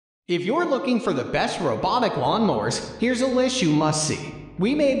If you're looking for the best robotic lawn mowers, here's a list you must see.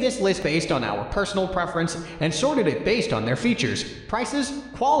 We made this list based on our personal preference and sorted it based on their features, prices,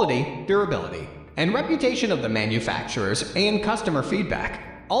 quality, durability, and reputation of the manufacturers and customer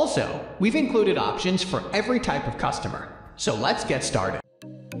feedback. Also, we've included options for every type of customer. So let's get started.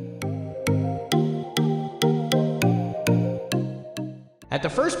 At the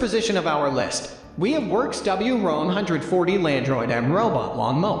first position of our list, we have Worx W140 Landroid M Robot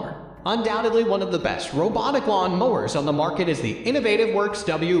Lawn Mower. Undoubtedly one of the best robotic lawn mowers on the market is the innovative Worx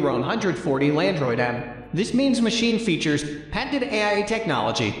W140 Landroid M. This means machine features patented AI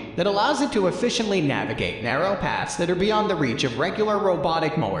technology that allows it to efficiently navigate narrow paths that are beyond the reach of regular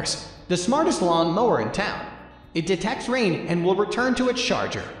robotic mowers. The smartest lawn mower in town. It detects rain and will return to its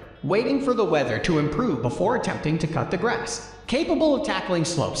charger, waiting for the weather to improve before attempting to cut the grass. Capable of tackling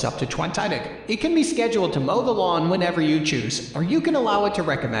slopes up to 20 degrees, it can be scheduled to mow the lawn whenever you choose, or you can allow it to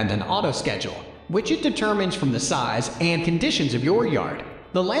recommend an auto schedule, which it determines from the size and conditions of your yard.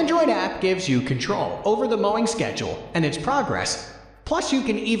 The Landroid app gives you control over the mowing schedule and its progress. Plus, you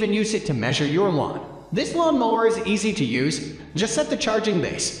can even use it to measure your lawn. This lawn mower is easy to use. Just set the charging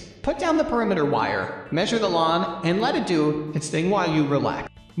base, put down the perimeter wire, measure the lawn, and let it do its thing while you relax.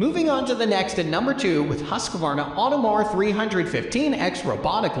 Moving on to the next at number 2 with Husqvarna Automower 315X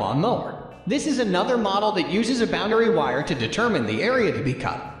Robotic Lawn Mower. This is another model that uses a boundary wire to determine the area to be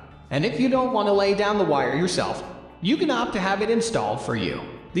cut. And if you don't want to lay down the wire yourself, you can opt to have it installed for you.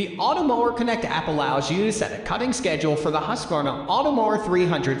 The Automower Connect app allows you to set a cutting schedule for the Husqvarna Automower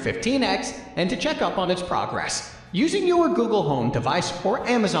 315X and to check up on its progress. Using your Google Home device or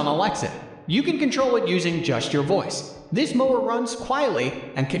Amazon Alexa, you can control it using just your voice. This mower runs quietly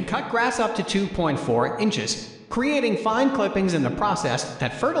and can cut grass up to 2.4 inches, creating fine clippings in the process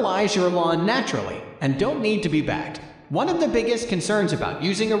that fertilize your lawn naturally and don't need to be bagged. One of the biggest concerns about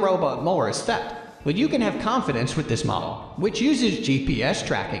using a robot mower is theft, but you can have confidence with this model, which uses GPS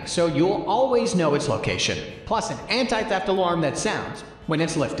tracking so you'll always know its location, plus an anti-theft alarm that sounds when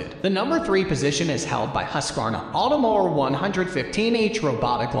it's lifted. The number 3 position is held by Husqvarna Automower 115H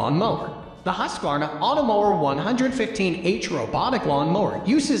Robotic Lawn Mower. The Husqvarna Automower 115H Robotic Lawn Mower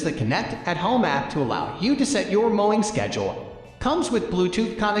uses the Connect at Home app to allow you to set your mowing schedule. Comes with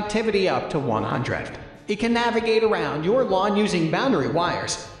Bluetooth connectivity up to 100. It can navigate around your lawn using boundary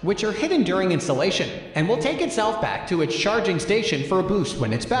wires, which are hidden during installation, and will take itself back to its charging station for a boost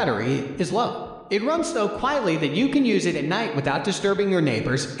when its battery is low. It runs so quietly that you can use it at night without disturbing your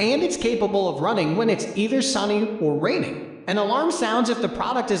neighbors, and it's capable of running when it's either sunny or raining. An alarm sounds if the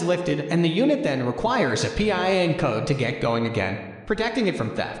product is lifted, and the unit then requires a PIN code to get going again, protecting it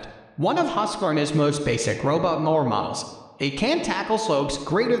from theft. One of Husqvarna's most basic robot mower models, it can tackle slopes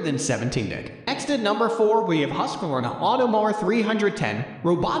greater than 17 degrees. Next at number 4, we have Husqvarna Automower 310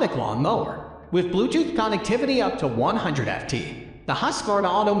 Robotic Lawn Mower. With Bluetooth connectivity up to 100 FT, the Husqvarna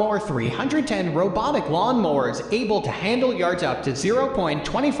Automower 310 Robotic Lawn Mower is able to handle yards up to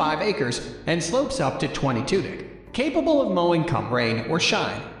 0.25 acres and slopes up to 22 degrees. Capable of mowing come rain or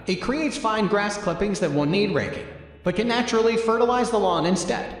shine, it creates fine grass clippings that won't need raking, but can naturally fertilize the lawn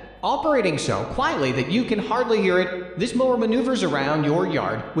instead. Operating so quietly that you can hardly hear it, this mower maneuvers around your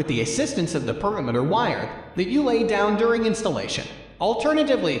yard with the assistance of the perimeter wire that you laid down during installation.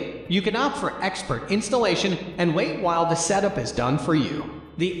 Alternatively, you can opt for expert installation and wait while the setup is done for you.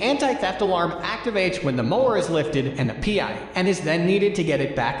 The anti-theft alarm activates when the mower is lifted and a PIN is then needed to get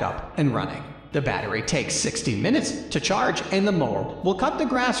it back up and running. The battery takes 60 minutes to charge, and the mower will cut the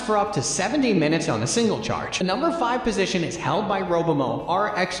grass for up to 70 minutes on a single charge. The number 5 position is held by Robomow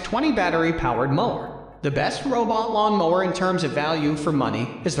RX20 battery-powered mower. The best robot lawn mower in terms of value for money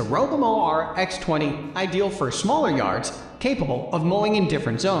is the Robomow RX20, ideal for smaller yards, capable of mowing in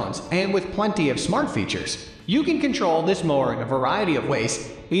different zones, and with plenty of smart features. You can control this mower in a variety of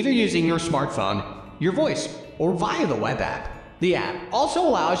ways, either using your smartphone, your voice, or via the web app. The app also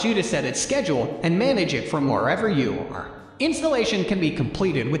allows you to set its schedule and manage it from wherever you are. Installation can be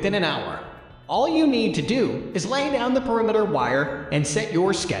completed within an hour. All you need to do is lay down the perimeter wire and set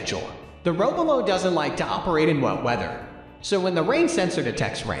your schedule. The Robomow doesn't like to operate in wet weather, so when the rain sensor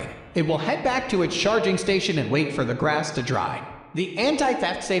detects rain, it will head back to its charging station and wait for the grass to dry. The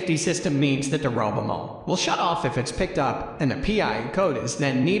anti-theft safety system means that the Robomow will shut off if it's picked up, and a PIN code is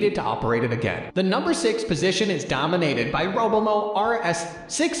then needed to operate it again. The number 6 position is dominated by Robomow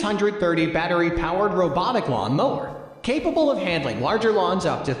RS630 battery-powered robotic lawn mower, capable of handling larger lawns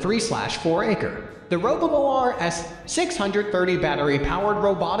up to 3/4 acre. The Robomow RS630 battery-powered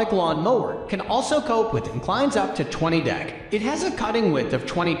robotic lawn mower can also cope with inclines up to 20 deg. It has a cutting width of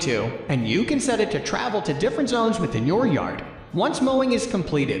 22, and you can set it to travel to different zones within your yard. Once mowing is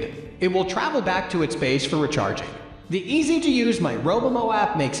completed, it will travel back to its base for recharging. The easy-to-use My Robomow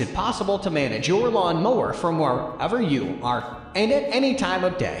app makes it possible to manage your lawn mower from wherever you are and at any time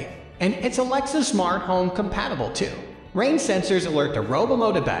of day. And it's Alexa smart home compatible too. Rain sensors alert the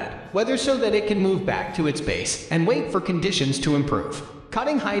Robomow to bad weather so that it can move back to its base and wait for conditions to improve.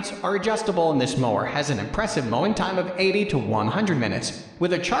 Cutting heights are adjustable, and this mower has an impressive mowing time of 80 to 100 minutes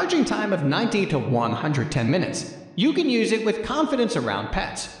with a charging time of 90 to 110 minutes. You can use it with confidence around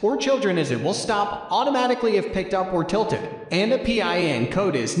pets or children, as it will stop automatically if picked up or tilted, and a PIN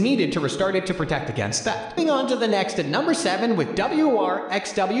code is needed to restart it to protect against theft. Moving on to the next at number 7 with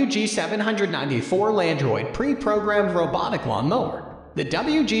Worx WG794 Landroid pre-programmed robotic lawn mower. The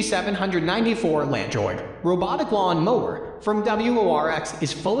WG794 Landroid robotic lawn mower from Worx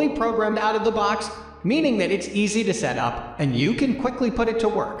is fully programmed out of the box, meaning that it's easy to set up and you can quickly put it to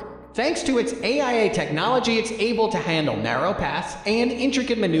work. Thanks to its AIA technology, it's able to handle narrow paths and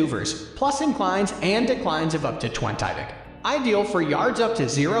intricate maneuvers, plus inclines and declines of up to 20. Ideal for yards up to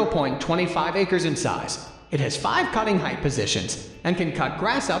 0.25 acres in size. It has 5 cutting height positions and can cut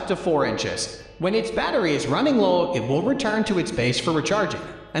grass up to 4 inches. When its battery is running low, it will return to its base for recharging,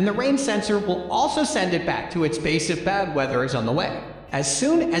 and the rain sensor will also send it back to its base if bad weather is on the way. As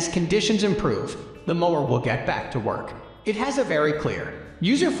soon as conditions improve, the mower will get back to work. It has a very clear,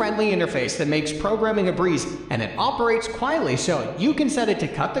 user-friendly interface that makes programming a breeze, and it operates quietly so you can set it to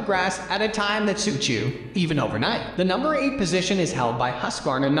cut the grass at a time that suits you, even overnight. The number 8 position is held by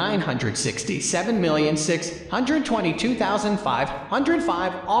Husqvarna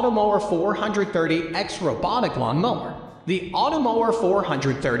 967,622,505 Automower 430X Robotic Lawn Mower. The Automower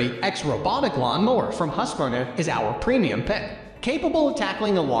 430X Robotic Lawn Mower from Husqvarna is our premium pick. Capable of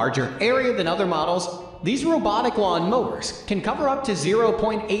tackling a larger area than other models, these robotic lawn mowers can cover up to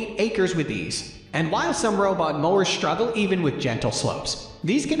 0.8 acres with ease. And while some robot mowers struggle even with gentle slopes,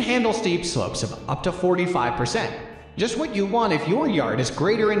 these can handle steep slopes of up to 45%. Just what you want if your yard has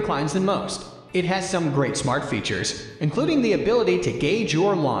greater inclines than most. It has some great smart features, including the ability to gauge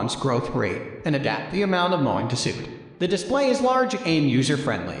your lawn's growth rate and adapt the amount of mowing to suit. The display is large and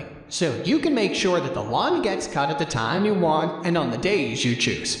user-friendly, so you can make sure that the lawn gets cut at the time you want and on the days you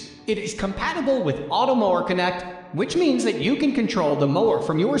choose. It is compatible with Automower Connect, which means that you can control the mower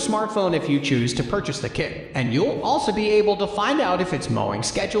from your smartphone if you choose to purchase the kit, and you'll also be able to find out if its mowing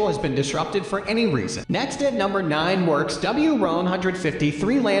schedule has been disrupted for any reason. Next at number 9, Worx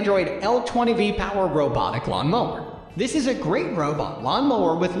W153 Landroid L20V Power Robotic Lawn Mower. This is a great robot lawn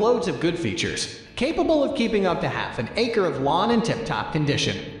mower with loads of good features. Capable of keeping up to half an acre of lawn in tip-top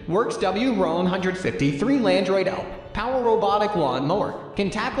condition, Worx W153 Landroid L Power Robotic Lawn Mower can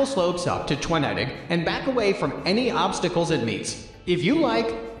tackle slopes up to 20 and back away from any obstacles it meets. If you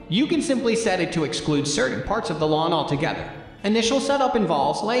like, you can simply set it to exclude certain parts of the lawn altogether. Initial setup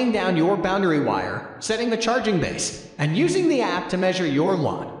involves laying down your boundary wire, setting the charging base, and using the app to measure your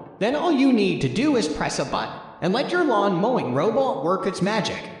lawn. Then all you need to do is press a button and let your lawn mowing robot work its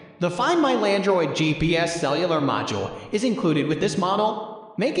magic. The Find My Landroid GPS cellular module is included with this model,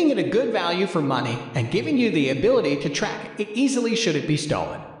 making it a good value for money and giving you the ability to track it easily should it be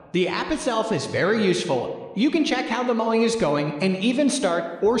stolen. The app itself is very useful. You can check how the mowing is going and even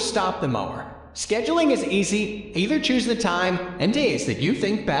start or stop the mower. Scheduling is easy. Either choose the time and days that you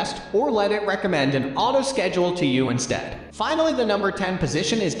think best or let it recommend an auto schedule to you instead. Finally, the number 10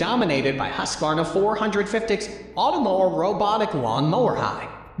 position is dominated by Husqvarna 450X Automower Robotic Lawn Mower High.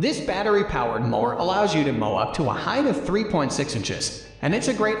 This battery-powered mower allows you to mow up to a height of 3.6 inches, and it's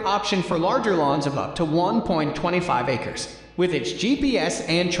a great option for larger lawns of up to 1.25 acres. With its GPS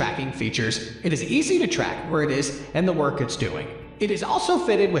and tracking features, it is easy to track where it is and the work it's doing. It is also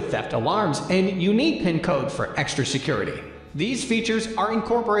fitted with theft alarms and unique PIN code for extra security. These features are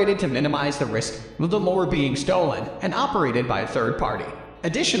incorporated to minimize the risk of the mower being stolen and operated by a third party.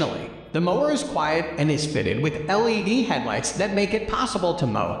 Additionally, the mower is quiet and is fitted with LED headlights that make it possible to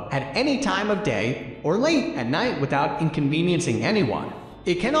mow at any time of day or late at night without inconveniencing anyone.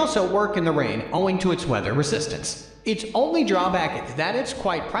 It can also work in the rain owing to its weather resistance. Its only drawback is that it's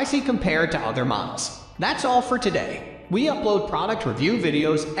quite pricey compared to other models. That's all for today. We upload product review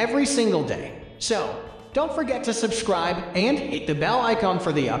videos every single day, so don't forget to subscribe and hit the bell icon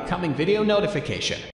for the upcoming video notification.